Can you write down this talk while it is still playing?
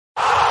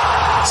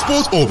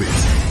Sports Orbit.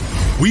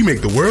 We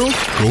make the world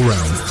go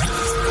round.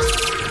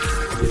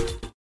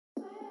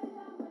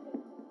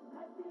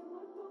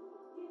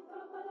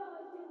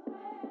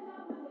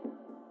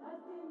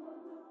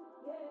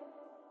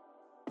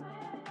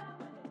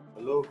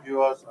 Hello,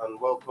 viewers, and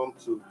welcome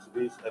to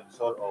today's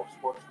episode of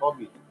Sports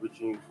Orbit,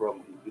 reaching you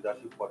from the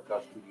Leadership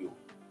Podcast Studio.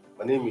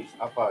 My name is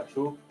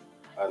Chukwu,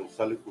 and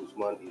Salif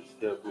Usman is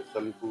here.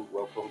 Salifu,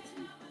 welcome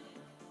to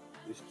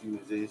this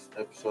Tuesday's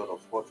episode of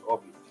Sports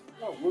Orbit.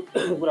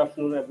 Good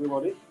afternoon,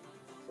 everybody.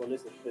 So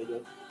let's explain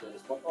to the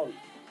Sports Orbit.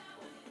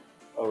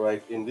 All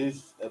right, in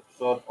this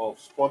episode of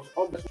Sports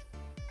Orbit,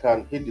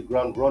 can hit the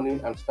ground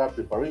running and start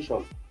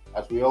preparations.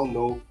 As we all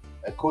know,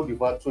 Cote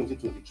d'Ivoire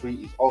 2023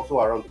 is also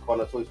around the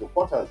corner, so it's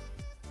important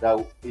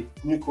that a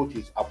new coach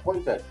is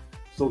appointed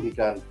so he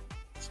can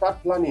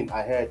start planning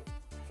ahead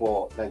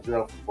for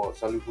Nigerian football.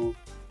 Salifu,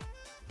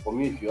 for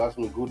me, if you ask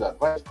me, good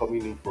advice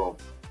coming in from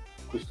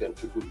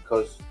Chukwu,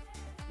 because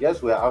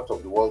yes, we are out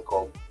of the World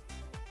Cup.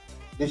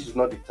 This is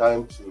not the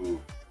time to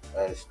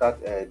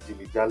start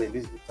dilly-dallying.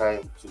 This is the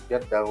time to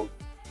get down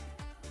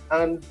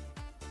and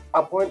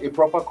appoint a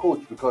proper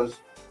coach, because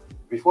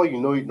before you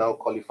know it now,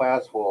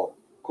 qualifiers for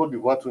Cote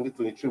d'Ivoire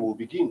 2023 will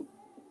begin.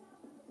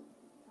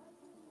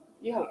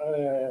 Yeah,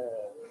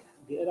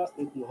 the other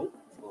statement,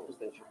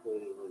 President Chukwu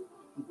will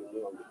keep the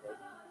name on the head.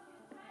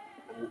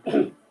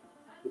 And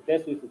the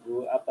best way to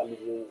go after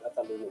losing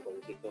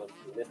qualifications,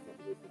 the next step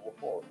is to move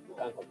forward. You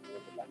can't continue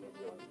to lament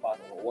on the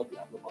past or what you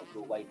have no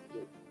control over it to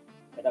do.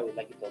 Either we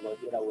like it or not,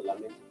 either we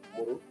lament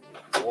tomorrow.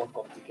 The World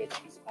Cup ticket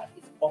is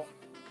off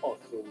us,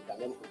 so we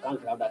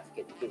can't grab that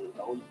ticket again. We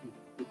can only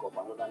pick up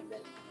another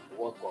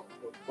World Cup.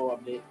 So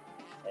probably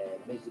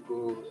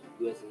Mexico,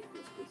 USA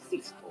is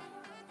 6.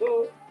 So,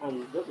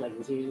 and just like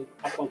you say,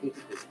 Appoint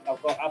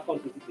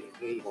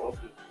 2023 is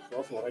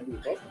also already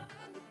with us,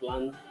 and the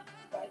plan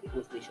by the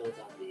host nations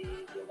and the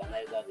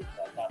organizers, the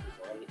staff is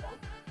already on.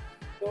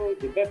 So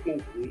the best thing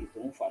to do is to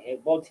move ahead.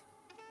 But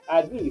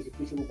I agree with the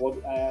principle,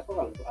 but as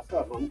far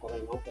as I'm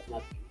concerned, my personal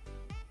view,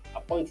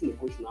 appointing a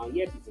coach now,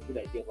 yes, it's a good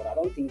idea, but I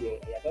don't think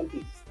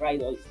it's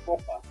right or it's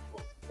proper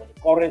for the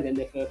current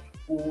NFF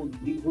who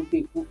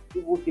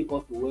take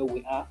us to where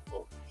we are,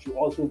 should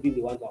also be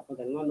the ones to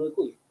appoint another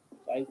coach.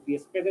 So I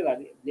expected that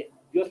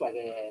just like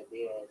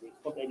the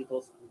sport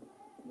editors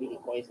made a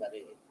choice that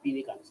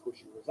Pinnick and his coach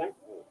should resign.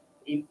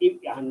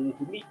 And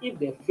to me, if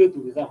they fail to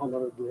resign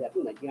honorably, I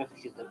think Nigeria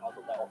should chase them out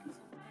of that office.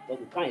 But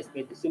we can't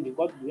expect the same,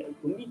 because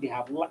to me they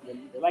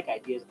like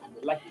ideas and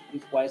they like the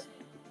requires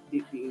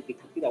they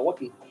consider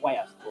what it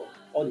requires for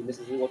all the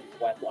necessary what it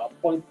requires to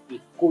appoint a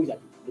coach that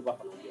will deliver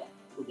for Nigeria.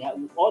 So they have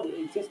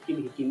it just came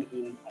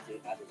in as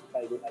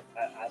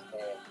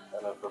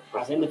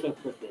NFF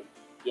president.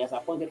 He has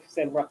appointed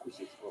several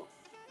coaches.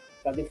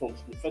 Starting from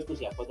the first coach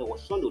he appointed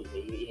was Shondo.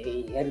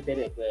 He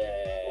inherited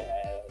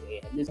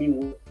listening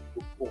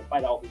to occupy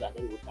the office, and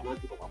then we cannot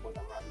think of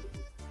appointing another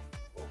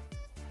coach.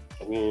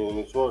 I mean, in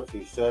his words,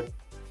 he said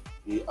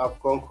the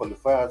AFCON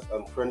qualifiers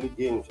and friendly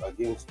games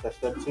against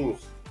tested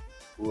teams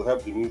will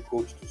help the new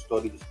coach to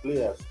study his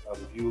players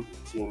and build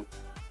a team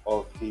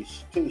of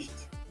his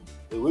taste.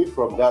 Away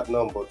from that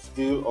now, but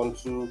still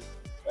onto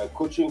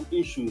coaching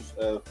issues,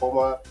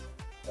 former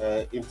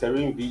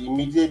the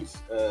immediate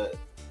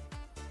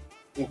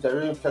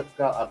interim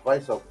technical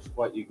advisor of the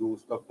Super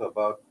Eagles, talking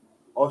about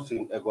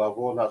Austin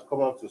Eguavon, has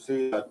come out to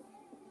say that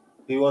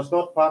he was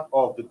not part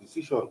of the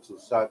decision to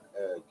sack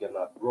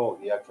Gennard Rohr.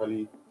 He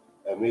actually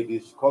made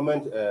this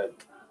comment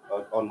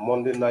on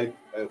Monday Night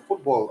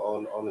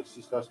Football on his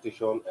sister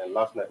station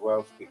last night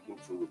while speaking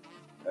to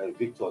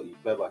Victor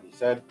Ipeba. He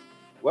said,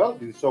 well,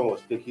 the decision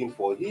was taken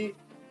for he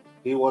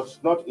was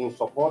not in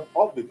support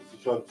of the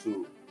decision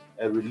to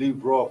relieve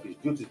Rohr of his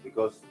duties,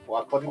 because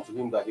according to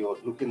him that he was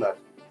looking at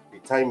the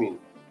timing.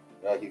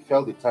 He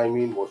felt the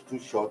timing was too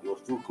short, it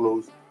was too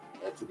close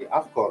to the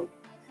AFCON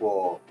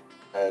for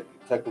the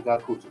technical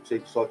crew to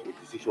take such a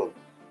decision.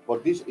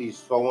 But this is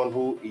someone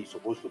who is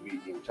supposed to be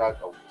in charge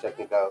of the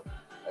technical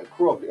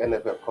crew of the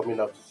NFF coming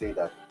out to say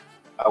that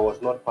I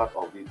was not part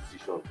of the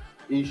decision.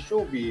 He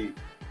should be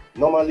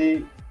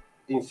normally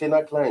in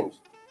Senate claims.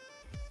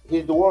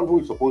 He's the one who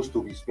is supposed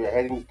to be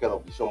spearheading this kind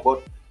of decision,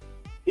 but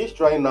he's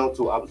trying now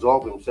to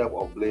absolve himself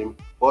of blame.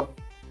 But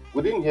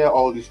we didn't hear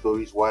all these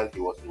stories while he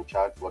was in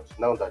charge, but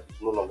now that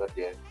he's no longer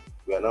there,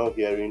 we are now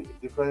hearing a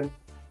different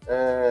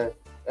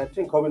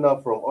thing coming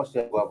out from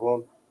Austin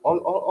Eguavon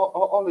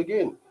all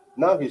again.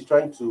 Now he's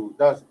trying to,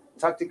 that's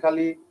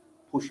tactically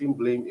pushing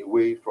blame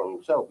away from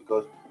himself,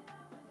 because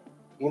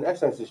in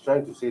essence he's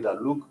trying to say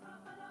that, look,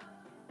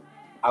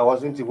 I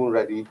wasn't even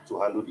ready to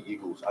handle the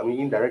Eagles. I mean,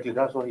 indirectly,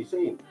 that's what he's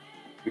saying.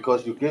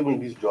 Because you gave me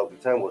this job, the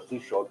time was too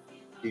short.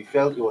 He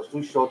felt it was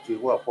too short to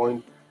even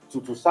appoint,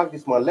 to sack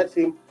this man. Let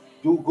him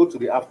go to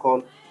the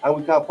AFCON, and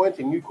we can appoint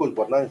a new coach.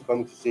 But now he's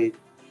coming to say,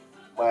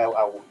 I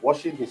was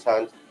washing his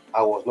hands.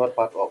 I was not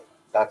part of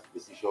that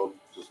decision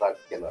to sack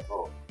Gennard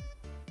Rohr.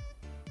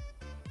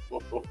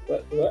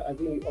 Well, I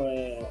think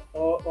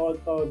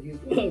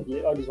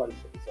all this one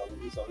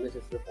is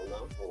unnecessary for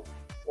now. So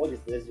what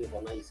is necessary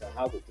for now is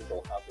how to think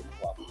of how to move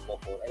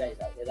forward but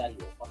either he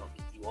was part of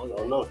the team, or he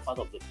Or was not. part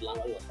of the plan,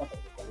 or he was part of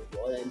the committee,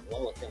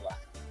 or whatever,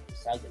 to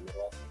sack the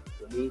mirror.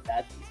 To me,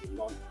 that is a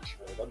non-issue.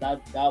 But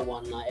that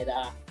one now,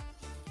 either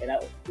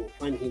to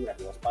find him that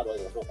he was part or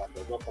he was not part,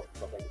 does not come to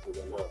stop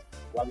anything. Now,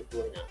 one is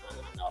going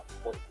and our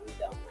football is going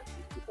down, and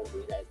these people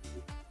going down.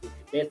 The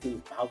best thing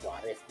is how to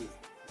arrest this,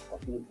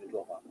 continue to do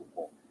our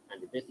football,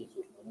 and the best thing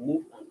is to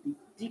move and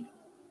dig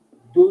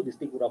those the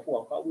stakeholders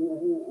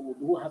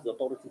who has the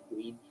authority to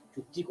it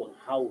to dig on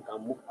how we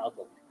can move out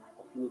of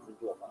continuity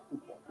of our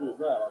football. So it's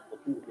not about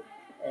continuity.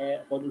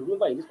 But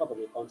remember, in this part of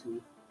the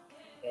country,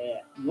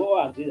 you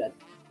all agree that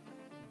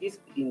this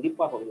in this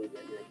part of the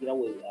Nigeria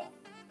where we are,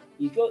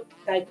 it's just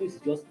title is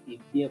just a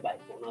mere by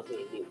pronouncing a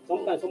name.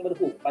 Sometimes somebody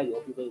who occupy the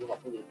office doesn't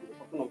occupy the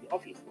function of the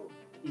office.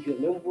 If you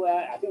remember,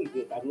 I think if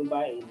you can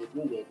remember in the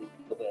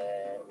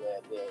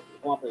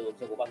former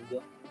president of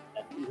Obasanjo,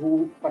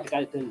 who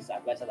practically told his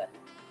advisor that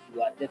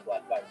you are there to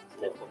advise, it's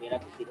left for me to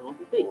take on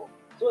to take.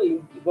 So,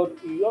 but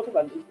you also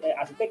can,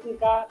 as a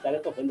technical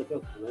director of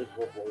NFF,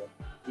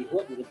 the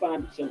final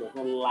decision does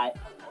not lie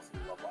on us in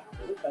Yoruba.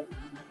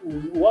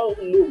 We all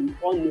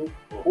know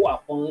who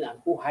appoint and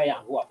who hire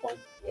and who appoint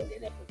in the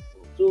NFF.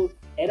 So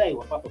either he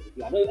was part of the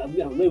team. I'm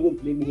not even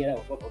blaming here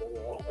was part of the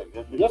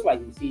just like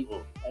you see,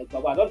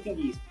 but I don't think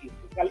he's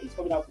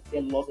coming out to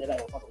tell us either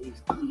he was part of it.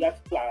 He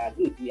actually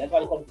agree with you. He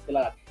actually comes to tell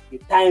us that the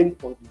time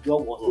for the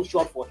job was too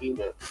short for him.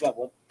 But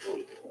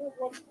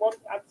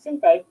at the same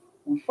time,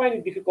 we find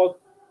it difficult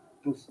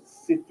to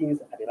say things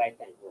at the right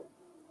time.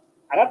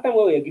 At that time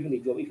when we are given a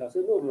job, if I say,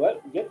 no,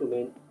 well,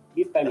 gentlemen,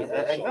 this time is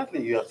not short.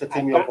 Exactly, you are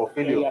setting me up for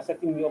failure. You are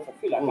setting me up for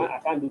failure. I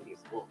can't do this.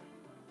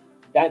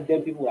 Then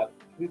people would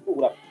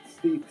have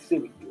stay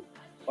with you.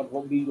 But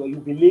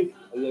you believe,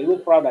 or you're even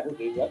proud that,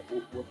 okay,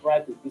 we'll try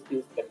to do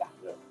things better.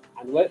 Yeah.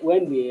 And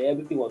when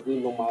everything was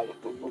going normal,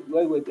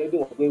 when everything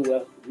was going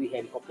well, we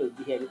helicopters,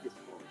 we had this.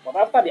 But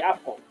after the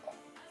AFCON,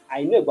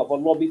 I know about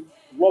lobby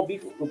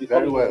to be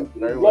very well.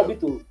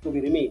 To be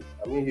remain.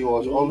 I mean, he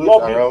was always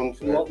around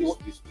the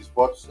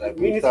sports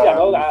ministry and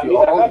all that.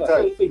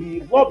 So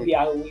he lobby,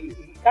 and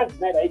he can't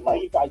deny that if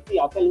I say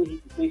I'll tell him he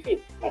play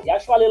fit, and he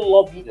actually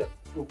lobbied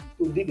to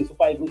lead the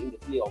Super Eagles in the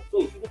playoff. So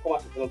he shouldn't come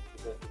out to tell us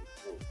the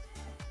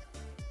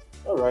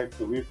all right,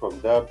 to read from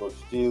that, but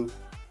still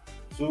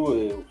to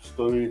a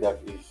story that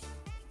is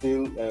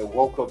still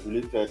World Cup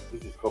related.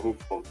 This is coming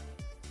from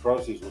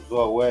Francis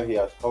Uzoa, where he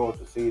has come out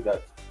to say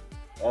that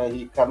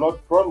he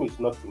cannot promise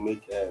not to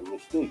make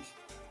mistakes.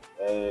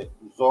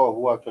 Uzoa,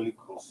 who actually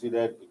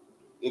considered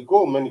a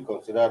goal many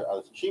considered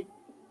as cheap,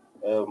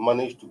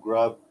 managed to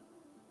grab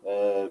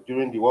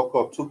during the World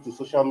Cup, took to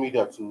social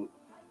media to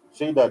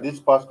say that this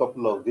past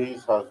couple of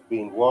days has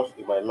been worst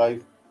in my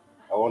life.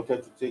 I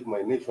wanted to take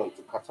my nation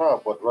to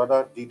Qatar, but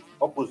rather did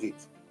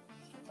opposite.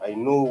 I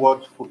know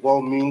what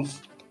football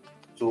means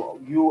to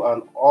you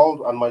and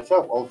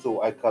myself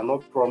also. I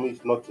cannot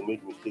promise not to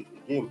make mistakes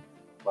again,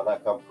 but I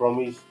can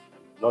promise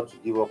not to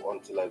give up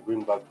until I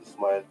bring back the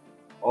smile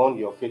on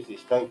your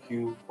faces. Thank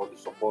you for the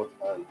support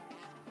and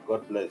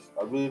God bless.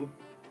 I mean,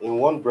 in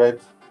one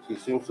breath, he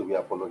seems to be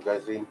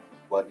apologizing,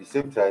 but at the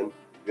same time,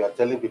 we are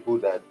telling people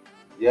that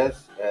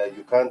yes,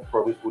 you can't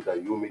promise people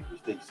that you make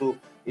mistakes. So,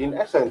 in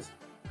essence,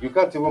 you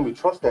can't even be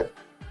trusted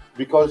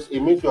because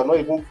it means you are not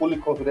even fully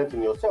confident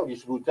in yourself. You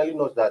should be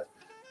telling us that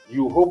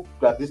you hope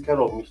that this kind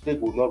of mistake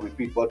will not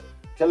repeat, but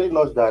telling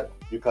us that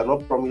you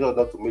cannot promise us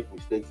not to make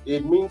mistakes,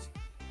 it means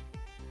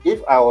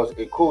if I was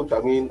a coach, I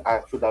mean,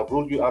 I should have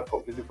ruled you out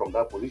completely from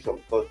that position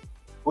because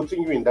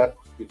putting you in that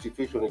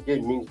situation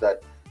again means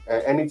that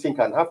anything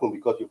can happen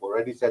because you've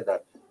already said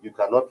that you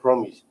cannot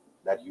promise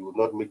that you will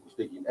not make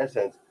mistake. In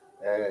essence,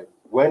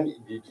 when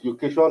the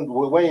occasion,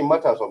 when it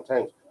matters,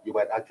 sometimes you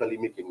might actually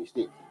make a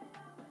mistake.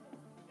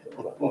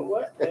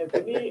 Well,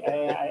 to me, I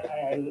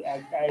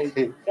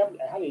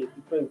have a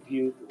different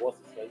view to what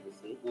he's trying to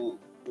say.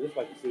 Just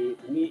like you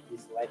say, to me,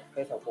 it's like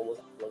first and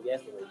foremost,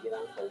 apologize to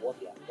Nigerians for what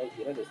he has done.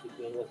 He read the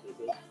statement, what he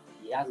said.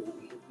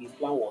 His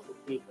plan was to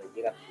take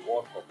Nigeria to the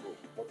World Cup,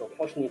 but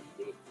unfortunately,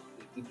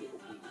 he did the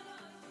opposite.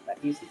 That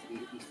is,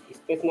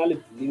 he's personally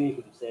blaming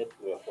himself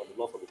for the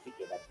loss of the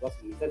ticket. That because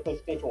his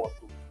intention was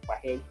to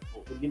ahead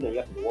to lead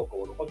Nigeria to the World Cup.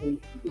 Unfortunately,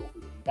 he did the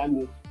opposite. That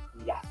means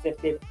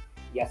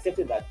he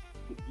accepted that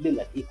the blame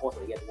that he caused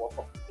Nigeria to World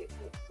Cup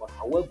ticket. But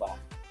however,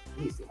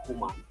 he is a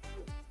human.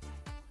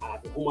 And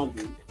as a human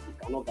being, you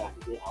cannot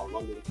guarantee I will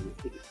not make a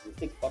mistake.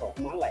 Mistake is part of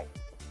human life.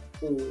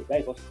 So that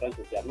is what he's trying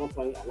to say. I'm not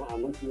believe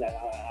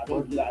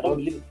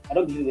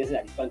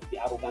that he's trying to be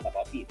arrogant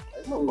about it.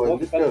 No, but in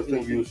this kind of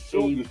thing, you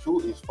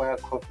should inspire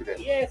confidence.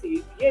 Yes,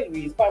 he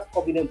inspires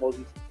confidence, but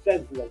he's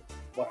trying to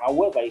but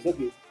however, he said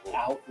he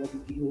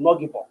will not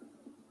give up.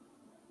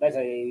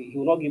 He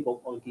will not give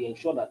up until he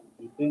ensure that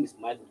he brings his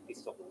mind to the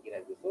basis of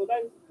Nigeria. So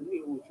that is to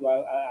me, which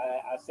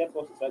I accept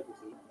what he's trying to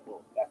say.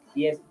 That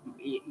yes,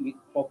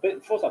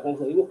 first and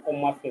foremost, even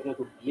former president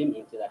to blame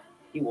him, say that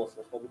he was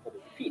responsible for the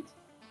defeat.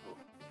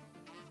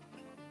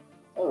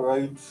 All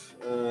right.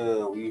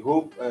 We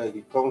hope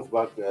he comes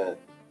back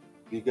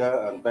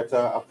bigger and better.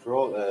 After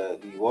all,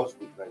 he was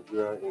with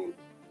Nigeria in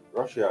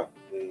Russia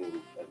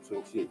in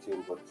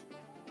 2018, but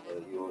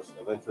he was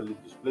eventually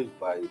displaced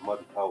by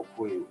Madikau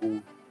Okoye,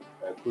 who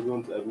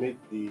couldn't make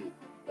the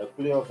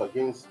playoffs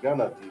against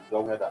Ghana. The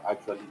doubleheader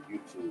actually due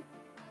to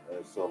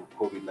some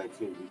COVID-19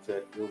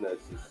 related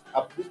illnesses.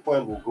 At this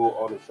point, we'll go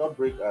on a short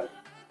break, and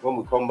when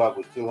we come back,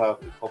 we still have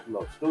a couple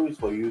of stories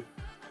for you.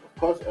 Of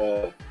course,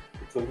 the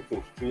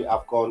 2023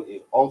 AFCON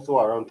is also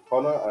around the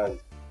corner, and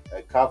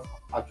CAF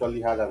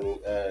actually had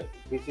a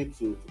visit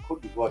to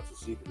Cote d'Ivoire to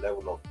see the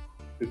level of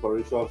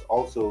preparations.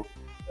 Also,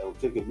 we'll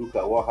take a look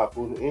at what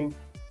happened in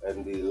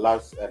the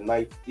last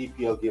night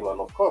EPL game,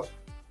 and of course,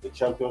 the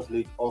Champions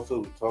League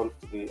also returns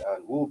today,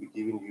 and we'll be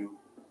giving you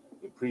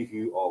a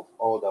preview of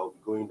all that will be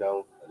going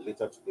down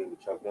later today in the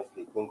Champions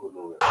League. Don't go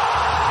nowhere.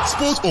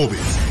 Sports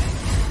Orbit.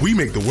 We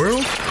make the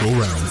world go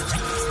round.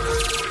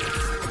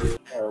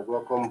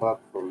 Welcome back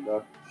from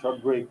that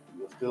short break.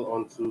 You're still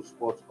on to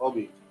Sports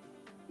Orbit.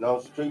 Now,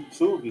 straight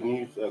to the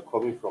news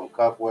coming from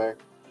CAF, where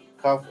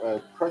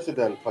CAF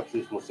President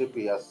Patrice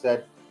Motsepe has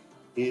said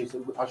he is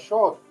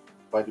assured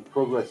by the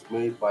progress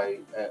made by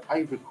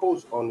Ivory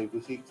Coast on a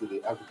visit to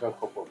the African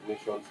Cup of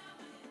Nations.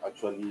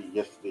 Actually,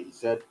 yesterday he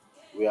said,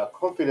 "We are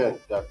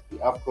confident that the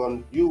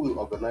AFCON you will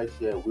organize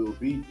here will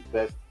be the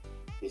best,"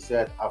 he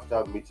said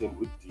after meeting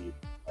with the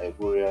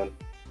Ivorian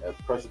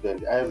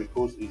president. The Ivory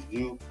Coast is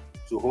due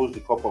to host the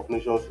Cup of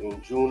Nations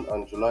in June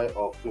and July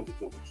of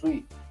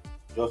 2023,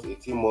 just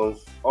 18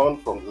 months on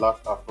from the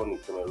last AFCON in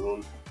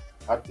Cameroon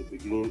at the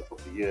beginning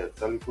of the year.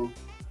 Salifu,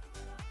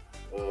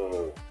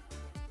 uh,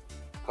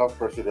 CAF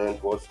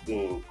president, was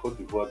in Cote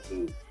d'Ivoire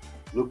to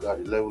look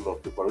at the level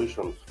of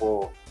preparations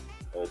for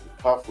the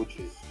CAF, which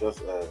is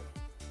just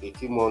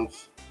 18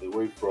 months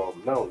away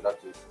from now. That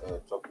is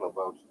talking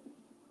about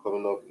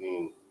coming up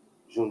in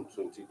June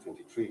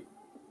 2023.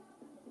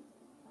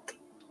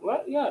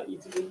 Well, yeah,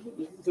 it's a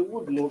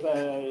good move.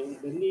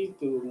 They need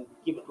to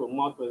keep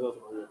promote pressures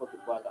on the Cote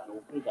d'Ivoire, and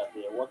hopefully that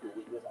what we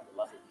witnessed at the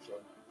last edition,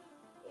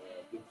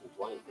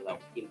 2021, instead of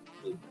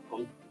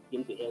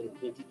came to end in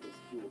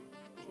 2022,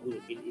 should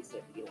repeat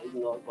itself again.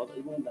 Even though, but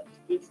even that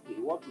 2020,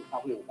 what will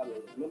happen in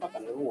Cameroon? Remember,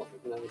 Cameroon was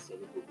originally set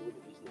to go to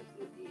the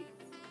 1988.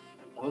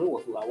 Cameroon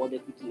was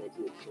awarded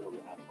 2019 edition of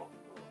the AFCON,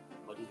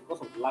 but it's because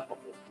of lack of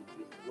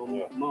responsibility,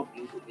 Yeah. not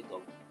being to bit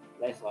of.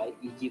 That's why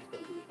Egypt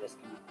came to the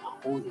rescue and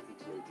hold the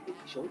 2019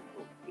 edition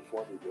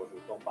before it was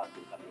returned back to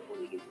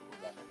Cameroon again to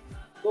hold that.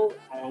 So,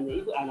 and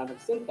at the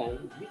same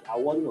time, this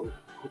awarding of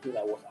Cote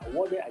that was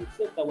awarded at the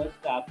same time when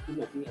CAF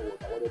 2019 was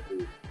awarded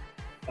to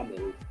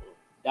Cameroon.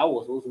 That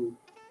was also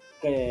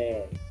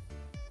uh,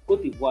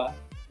 Cote d'Ivoire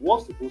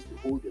was supposed to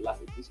hold the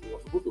last edition. It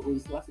was supposed to hold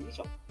this last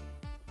edition.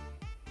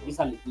 This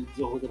had been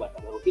hosted by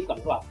Cameroon. If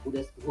Cameroon had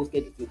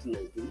hosted the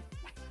 2019,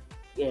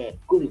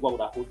 Cote d'Ivoire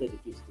would have hosted the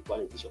 2021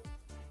 edition.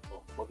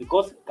 But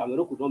because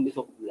Cameroon could not meet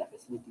up with their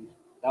facilities,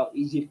 now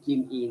Egypt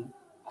came in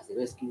as a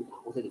rescue and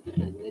hosted the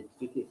 2019.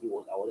 The 2018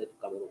 was awarded to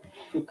Cameroon.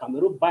 So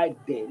Cameroon by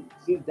then,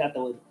 since that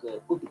time,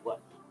 Cote d'Ivoire,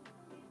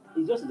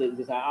 it's just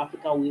there's an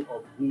African way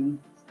of being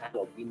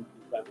style of being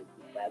different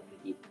with by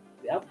brigade.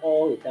 We have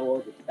all the time,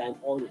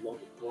 all the long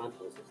to plan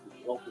process.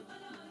 You have to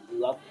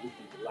look in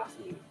the last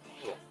minute.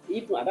 So,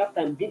 even at that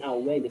time, being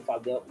aware in the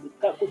fact that the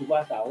Cote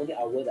d'Ivoire are already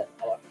aware that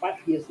about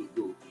 5 years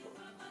ago,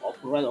 or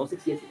rather or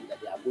 6 years ago, that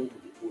they are going to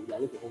be they are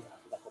going to host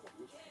Africa Cup of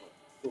Nations.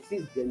 So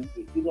since then,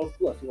 a serious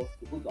two are serious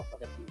to go to a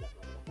started team that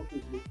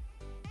unfortunately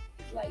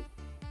it's like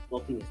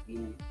nothing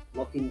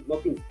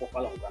is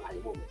popular on ground at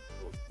the moment.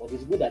 So, but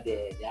it's good that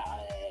they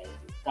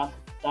are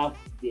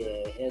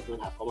the headsmen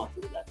have come up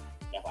with that.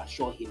 They have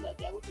assured him that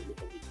they are going to look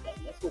at it. That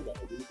let's hope that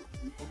they're going to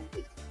look at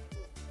it.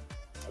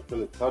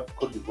 Actually,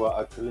 Cote d'Ivoire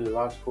actually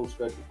last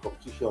hosted the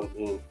competition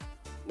in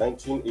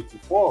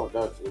 1984.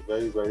 That's a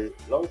very, very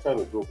long time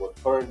ago.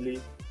 But currently,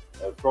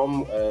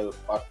 from as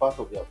part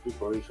of their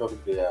preparations,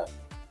 they are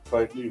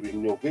currently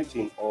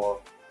renovating or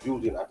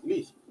building at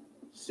least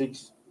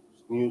six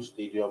new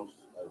stadiums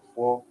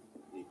for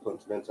the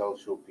Continental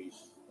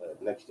Showpiece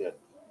next year.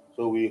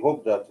 So we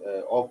hope that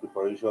all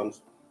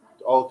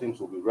things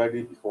will be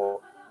ready before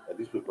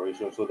this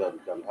preparation, so that we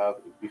can have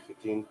a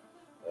befitting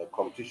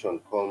competition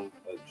come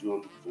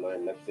June, July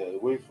next year.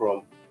 Away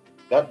from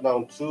that,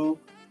 now to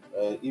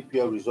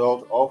EPL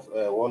result of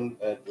one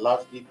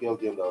last EPL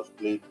game that was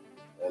played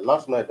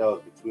last night. That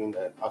was between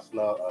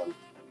Arsenal and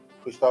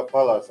Crystal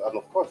Palace, and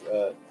of course,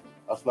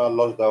 Arsenal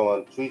lost that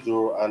one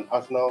 3-0, and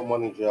Arsenal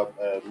manager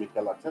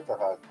Mikel Arteta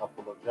has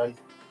apologized,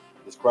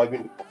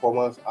 describing the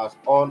performance as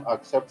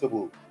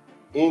unacceptable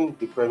in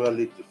the Premier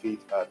League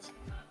defeat at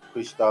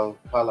Crystal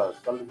Palace.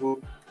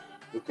 Salihu,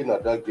 looking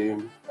at that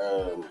game,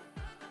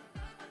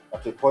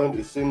 at a point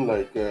it seemed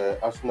like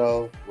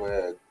Arsenal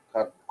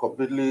had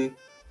completely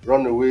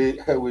run away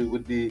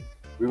with the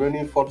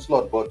remaining fourth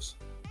slot, but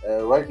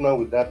right now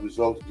with that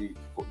result,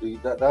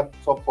 that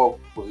top four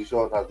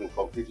position has been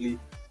completely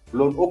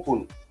blown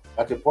open.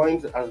 At a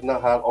point,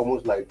 Arsenal had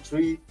almost like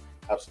three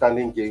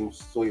outstanding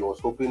games, so he was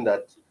hoping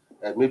that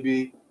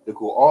maybe they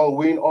could all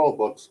win all,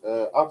 but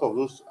out of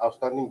those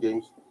outstanding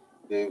games,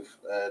 they've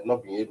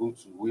not been able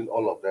to win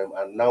all of them,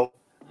 and now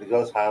they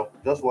just have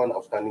just one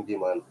outstanding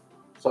game, and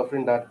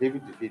suffering that heavy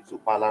defeat to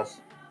Palace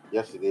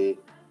yesterday,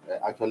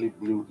 actually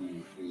blew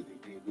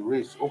the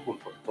race open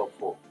for the top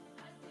four.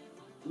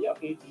 Yeah,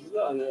 it is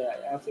not.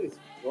 I think it's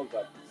wrong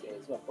that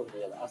it's of course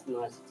the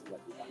Arsenal City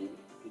that you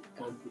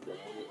can't put your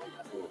money on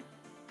Arsenal.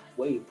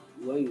 When you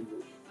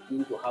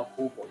begin to have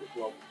hope on the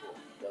club,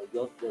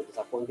 they're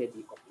disappointed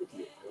you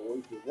completely. And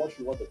when you watch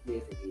what the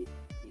players say,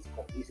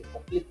 it's a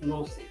complete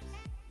nonsense.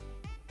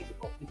 It's a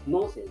complete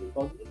nonsense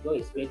because you don't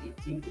expect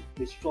a team to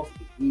play short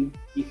a game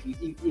if a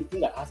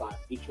team that has an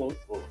ambition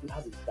or it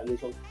has a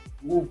determination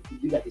who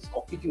believe that is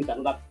competing with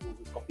another people,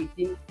 is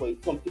competing for a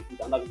something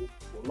with another people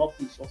will not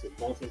play short a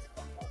nonsense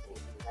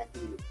in 90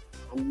 minutes.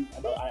 And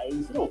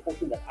it's not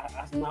unfortunate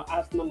that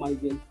Arsenal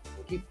management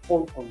keep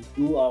on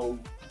do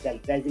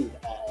strategizing.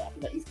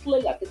 It's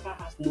clear that Teta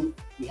has no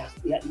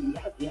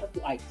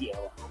no idea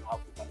on how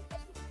to manage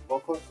Arsenal. But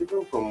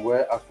considering from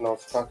where Arsenal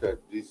started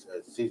this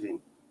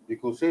season, you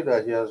could say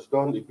that he has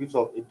done a bit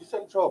of a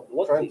decent job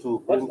trying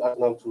to bring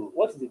Arsenal to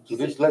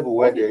this level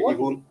where they're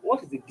even.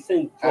 What is the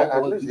decent job?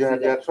 At least they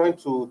are trying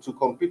to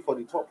compete for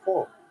the top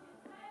four.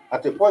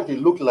 At a point, it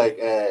looked like,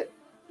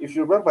 if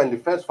you remember, in the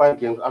first 5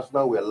 games,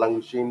 Arsenal were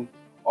languishing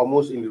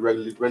almost in the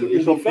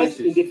relegation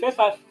places. In the first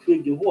 5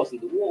 games, who was in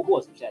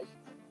charge?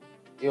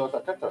 It was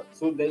Ateta.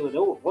 So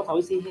what are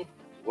we saying here?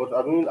 But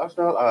I mean,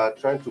 Arsenal are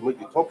trying to make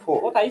the top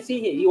four. What are you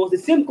saying here? He was the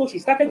same coach. He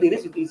started the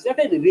race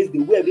the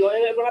way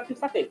everyone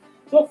started.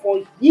 So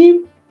for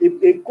him,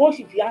 a coach,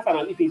 if he has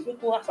if he's going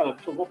to have an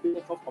ambition, not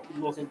playing first complete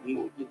nonsense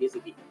game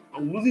yesterday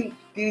and losing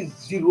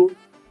 3-0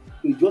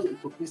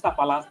 to Crystal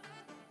Palace,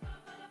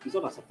 it's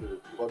not acceptable.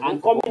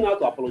 And coming out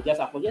to apologize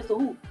to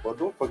who? But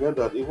don't forget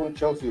that even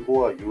Chelsea,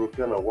 who are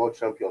European and world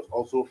champions,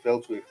 also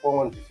fell to a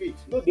 4-1 defeat.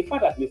 No, the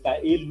fact that Mr.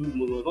 A lose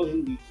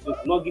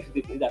not give you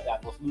the credit that I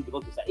must lose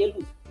because Mr. A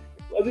lose.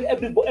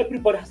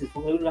 Everybody has his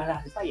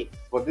target.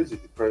 But this is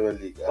the Premier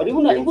League. But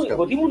even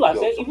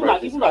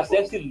as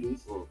Chelsea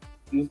lose,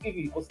 if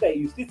you consider,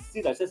 you still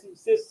see that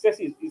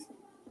Chelsea is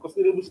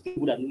considerably still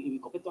good in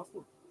compared to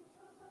Arsenal.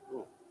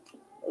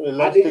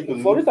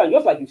 For instance,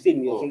 just like you said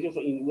in your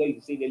suggestion in where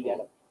you said earlier,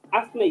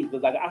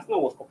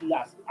 Arsenal was completely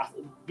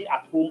be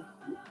at home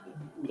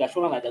with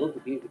assurance that they're going to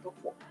be in the top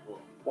four.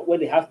 But when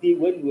we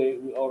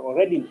were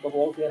already in the top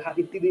four, they're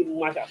having 3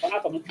 matches.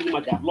 Out of the 3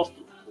 matches, they have lost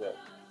 2. Yeah.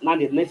 Now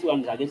the next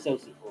one is against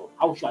Chelsea.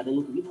 How sure are they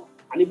going to win?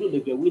 And even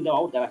if they win,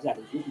 how they are going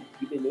to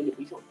give them the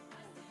position.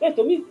 But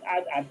to me,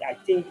 I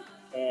think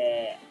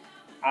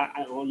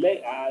I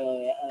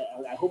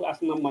hope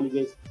Arsenal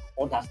managers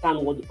understand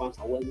what the fans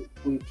are going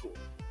through.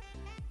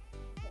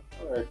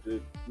 All right,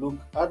 look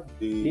at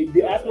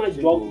the Arsenal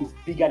job is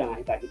bigger than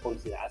I think.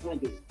 The Arsenal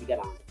job is bigger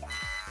than I think.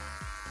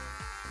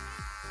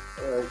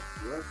 All right,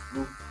 let's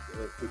look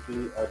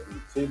quickly at the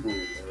table.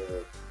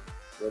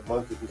 The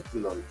Man City is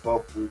still on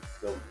top with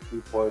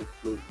 72 points,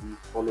 closely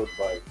followed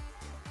by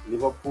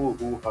Liverpool,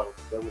 who have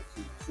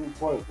 72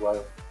 points,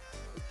 while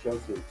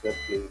Chelsea in third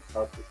place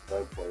has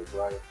 69 points,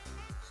 while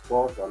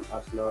Spurs and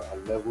Arsenal are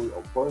level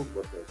of points,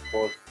 but the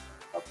Spurs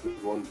have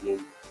played 1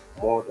 game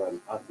more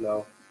than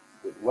Arsenal,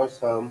 with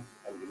West Ham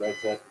and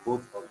United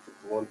both on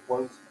 51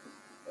 points.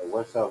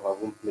 West Ham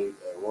haven't played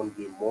 1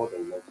 game more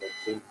than United,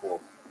 same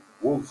for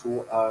Wolves,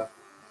 who are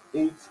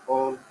 8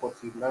 on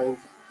 49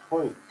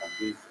 points at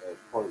this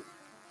point.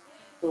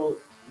 So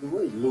the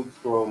way it looks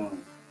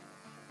from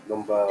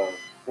number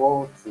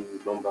 4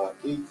 to number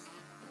 8,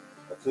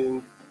 I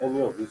think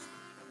any of these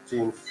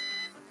teams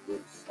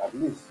with at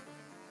least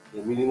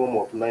a minimum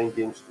of 9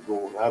 games to go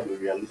will have a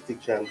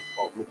realistic chance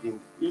of making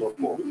the top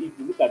 4. If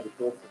you look at the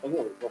top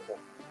 4,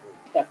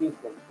 starting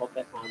from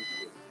Tottenham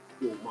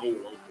to Man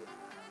United,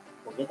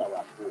 forget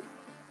our goal.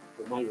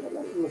 To Man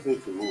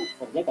United,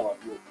 forget our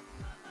goal.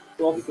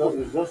 So because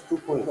it's just 2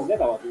 points.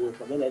 Forget our goal.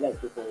 Forget that it's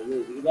 2 points.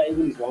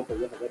 Even if 1 point,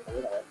 forget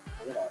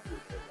our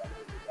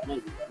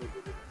goal.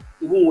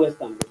 Even West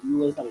Ham is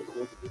going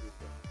to do this.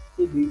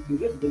 So the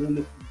rest doesn't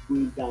look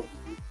going down to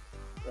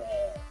the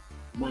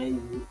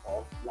mind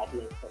of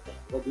Latin Tottenham.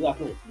 But the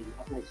Arsenal is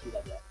sure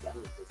that they are not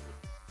interested.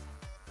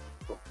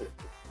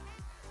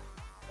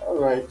 All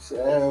right,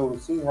 we'll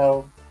see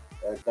how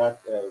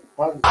that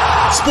passes.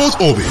 Sports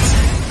Orbit.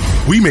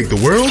 We make the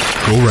world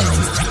go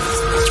round.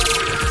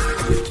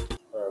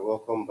 All right,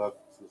 welcome back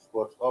to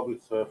Sports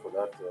Orbit. Sorry for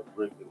that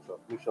break in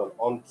transmission.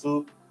 On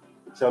to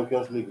the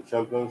Champions League. The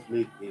Champions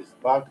League is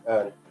back,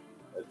 and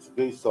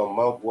today some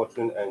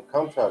mouth-watering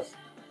encounters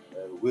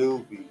will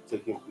be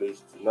taking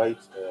place tonight.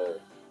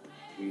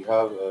 We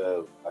have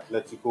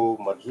Atletico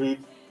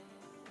Madrid,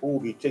 who will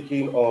be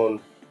taking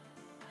on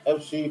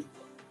FC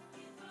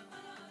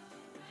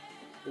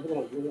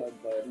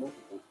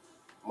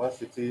Man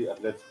City,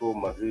 Atletico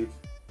Madrid,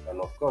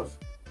 and of course,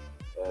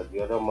 the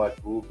other match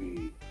will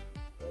be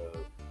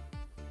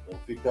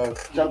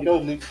Benfica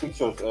Champions League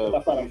fixtures.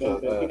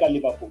 Benfica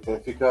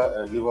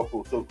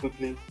Liverpool. So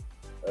quickly,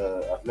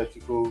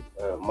 Atletico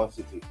Man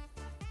City.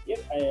 Yes,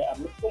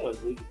 Atletico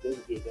Madrid is going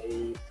to be a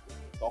very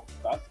tough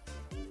start.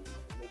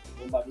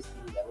 Remember this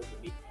team that want to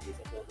make the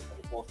second for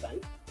the 4th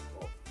time.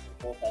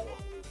 The 4th time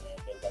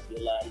with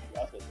Guardiola, if you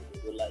have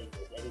Guardiola, if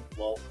there's any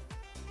club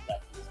that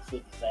he so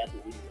desired to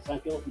win the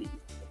Champions League.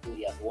 So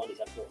he has won the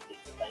Champions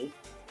League 2 times.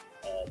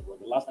 Well,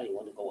 the last time he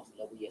won the cup was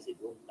 11 years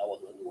ago. That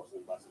was when he was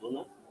in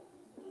Barcelona.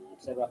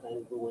 Several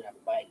times ago when he had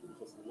to buy it,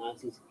 because now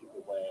since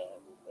people were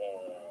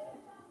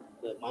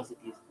the Man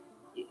City's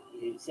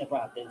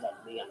several attempts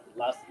at playing, and the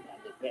last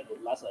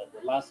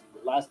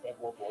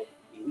effort was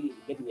he really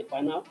get to the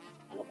final,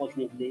 and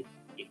unfortunately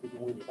he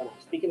couldn't win the final.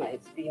 Speaking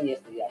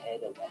yesterday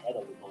ahead of the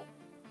match,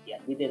 he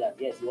admitted that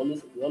yes, he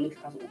always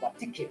has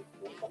overtaken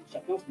when it comes to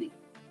Champions League,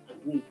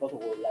 and doing because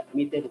of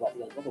limited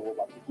overtaking, because of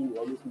overtaking, he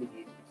always make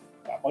it.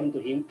 According to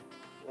him,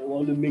 he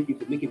always make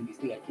a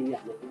mistake. I think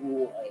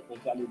who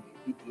eventually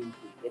beat him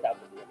to get out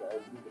of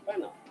the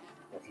final.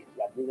 But he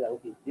admitted that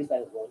okay, this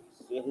time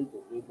he's able to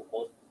win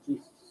because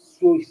he's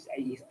still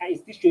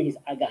showing his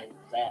anger and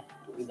desire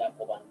to win that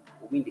cup and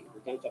to win the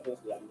Champions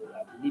League.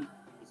 I believe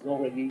it's not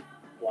ready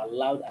to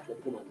allow the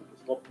Atletico Madrid to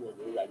stop him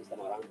and like this time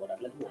around. But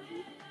Atletico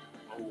Madrid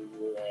and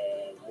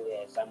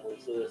Samuel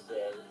shows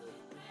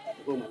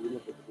Atletico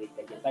Madrid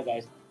the entire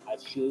guys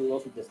has shown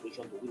also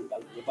desperation to win.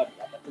 But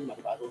Atletico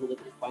Madrid has also got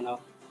to the final.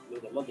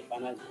 They lost the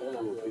final on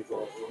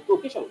 2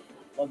 occasions.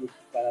 Lost the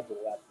final to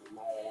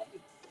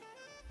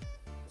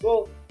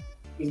so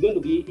it's going to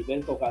be a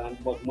very tough challenge,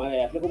 but my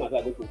Atletico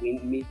Madrid are going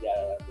to meet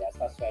their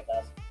star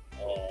strikers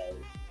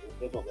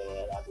in terms of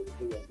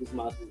this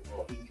match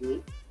for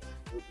injury.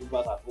 This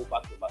match has go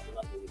back to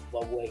Barcelona to the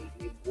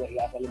where he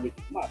actually make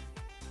his mark.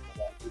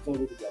 It's not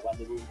going to be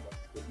available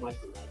for the match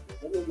tonight.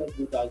 But let's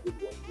go to how good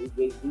was. It's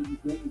going to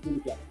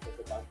be a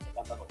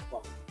counter of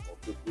fun.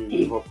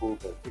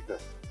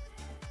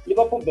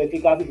 Liverpool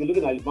Benfica, if you're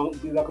looking at Liverpool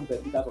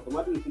Benfica,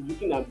 automatically if you're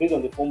looking at based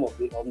on the form of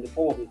the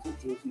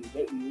two teams,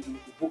 the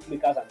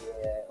bookmakers and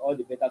all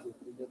the bettors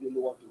will really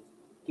want to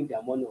keep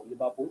their money on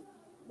Liverpool.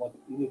 But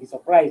you will be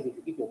surprised if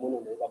you keep your money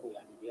on Liverpool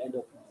and you end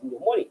up losing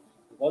your money,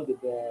 because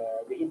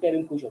the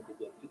interim coach of the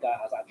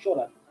Benfica has assured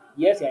that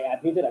yes, he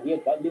admitted that yes,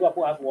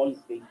 Liverpool has all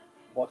his things,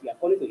 but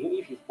according to him,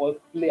 if his boys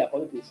play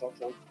according to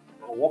instructions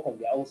and work on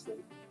their own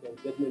strength, then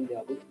definitely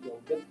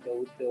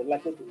they're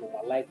likely to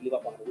normalize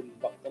Liverpool and win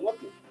Liverpool for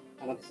nothing.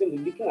 And at the same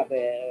time, looking at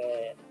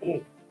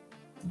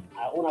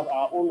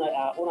our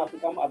own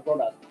African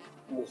brothers,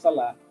 Mo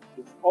Salah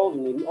is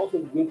also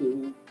going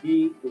to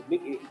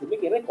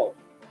make a record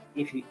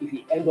if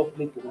he end up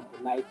playing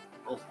tonight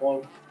and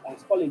score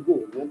a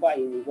goal. Remember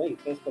when he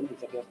first came to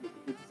Champions League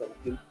in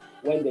 2017,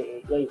 when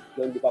he joined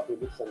Liverpool in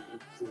 2017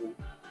 season,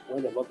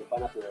 when they lost the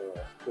final to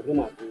Real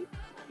Madrid,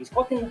 he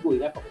scored 10 goals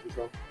in that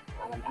competition.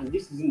 And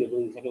this season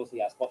alone in Champions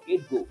League, he has scored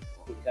 8 goals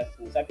in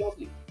the Champions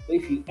League. So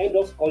if you end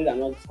up scoring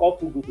and score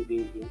 2 goals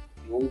today, you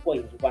will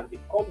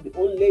become the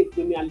only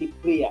Premier League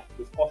player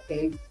to score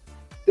 10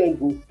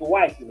 goals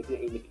twice in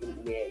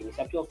the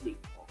Champions League.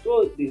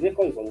 So the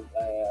record is on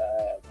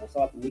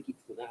Salah to make it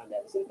tonight, and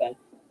at the same time,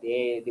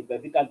 the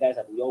Benfica guys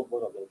at the young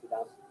board of the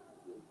Benfica,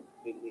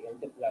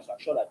 they are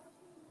sure that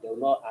they will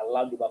not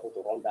allow Liverpool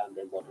to run down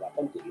them, but to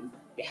come to him,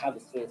 they have the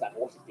strength and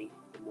what it takes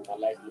to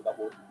normalize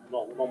Liverpool,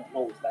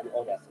 notwithstanding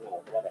all their strength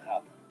and whatever they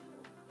have.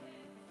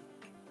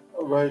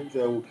 All right,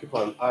 we'll keep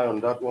an eye on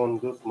that one.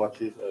 Those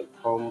matches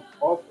come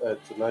up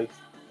tonight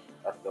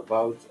at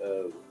about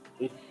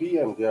 8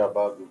 p.m.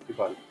 thereabout. We'll keep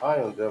an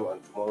eye on them,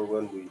 and tomorrow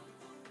when we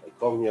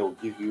come here, we'll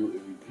give you a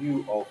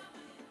review of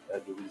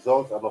the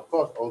results, and of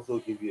course also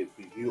give you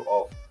a preview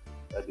of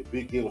the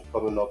big games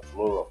coming up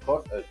tomorrow. Of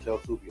course,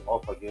 Chelsea will be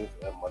up against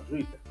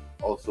Madrid.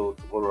 Also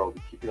tomorrow, I'll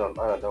be keeping an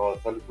eye on that one.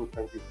 Salifu,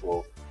 thank you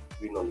for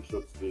being on the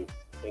show today.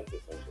 Thank you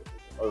so much.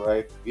 All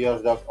right,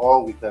 viewers, that's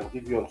all we can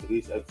give you on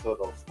today's episode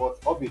of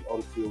Sports Orbit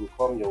until we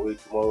come your way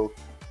tomorrow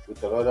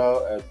with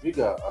another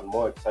bigger and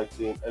more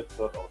exciting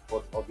episode of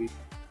Sports Orbit.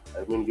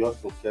 I mean, yours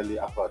sincerely,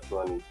 Alpha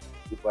Chuani.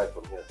 Goodbye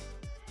from here.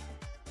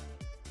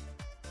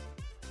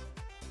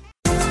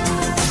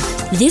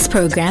 This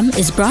program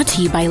is brought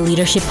to you by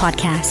Leadership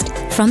Podcast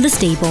from the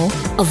stable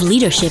of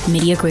Leadership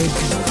Media Group.